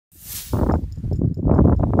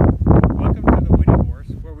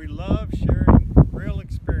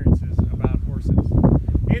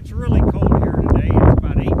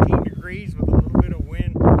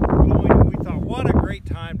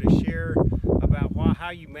how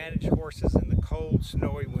you manage horses in the cold,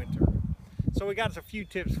 snowy winter. So we got a few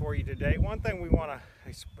tips for you today. One thing we want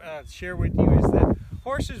to share with you is that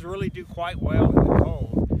horses really do quite well in the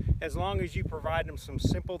cold as long as you provide them some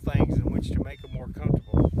simple things in which to make them more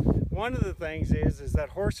comfortable. One of the things is that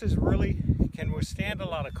horses really can withstand a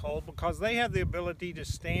lot of cold because they have the ability to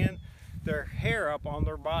stand their hair up on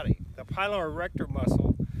their body. The piloerector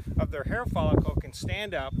muscle of their hair follicle can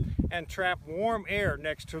stand up and trap warm air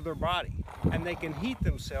next to their body, and they can heat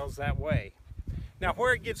themselves that way. Now,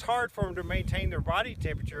 where it gets hard for them to maintain their body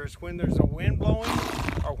temperature is when there's a wind blowing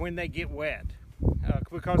or when they get wet,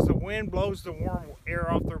 because the wind blows the warm air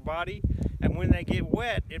off their body, and when they get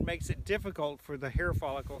wet, it makes it difficult for the hair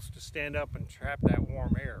follicles to stand up and trap that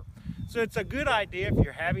warm air. So it's a good idea if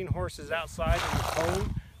you're having horses outside in the cold,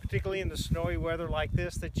 particularly in the snowy weather like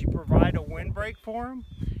this, that you provide a windbreak for them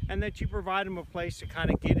and that you provide them a place to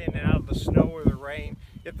kind of get in and out of the snow or the rain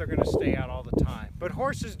if they're going to stay out all the time. But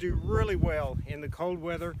horses do really well in the cold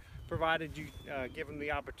weather, provided you give them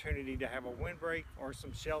the opportunity to have a windbreak or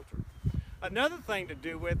some shelter. Another thing to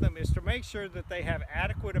do with them is to make sure that they have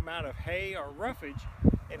adequate amount of hay or roughage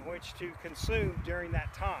in which to consume during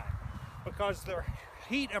that time, because their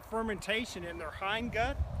heat of fermentation in their hind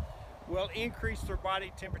gut will increase their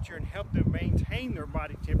body temperature and help them maintain their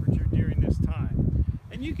body temperature during this time.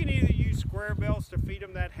 And you can either use square bales to feed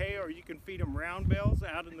them that hay, or you can feed them round bales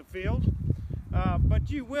out in the field. But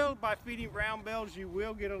you will, by feeding round bales, you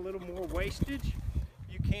will get a little more wastage.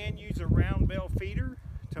 You can use a round bale feeder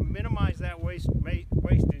to minimize that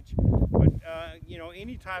wastage. But you know,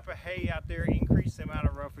 any type of hay out there, increase the amount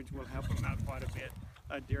of roughage will help them out quite a bit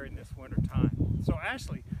during this winter time. So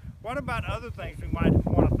Ashley, what about other things we might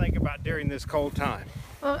want to think about during this cold time?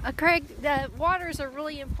 Well, Craig, water is a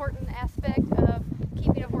really important aspect of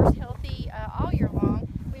keeping a horse healthy all year long.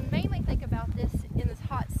 We mainly think about this in this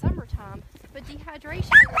hot summertime, but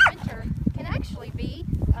dehydration in the winter can actually be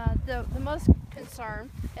the most concern,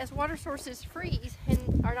 as water sources freeze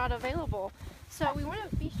and are not available. So we want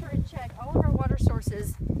to be sure and check all of our water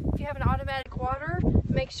sources. If you have an automatic water,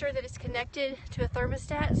 make sure that it's connected to a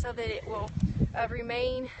thermostat so that it will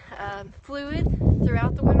remain fluid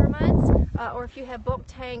throughout the winter months, or if you have bulk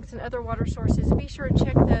tanks and other water sources, be sure and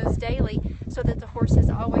check those daily so that the horses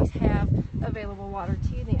always have available water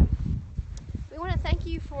to them. We want to thank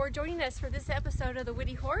you for joining us for this episode of The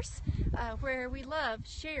Witty Horse, where we love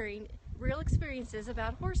sharing real experiences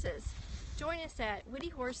about horses. Join us at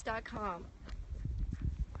wittyhorse.com.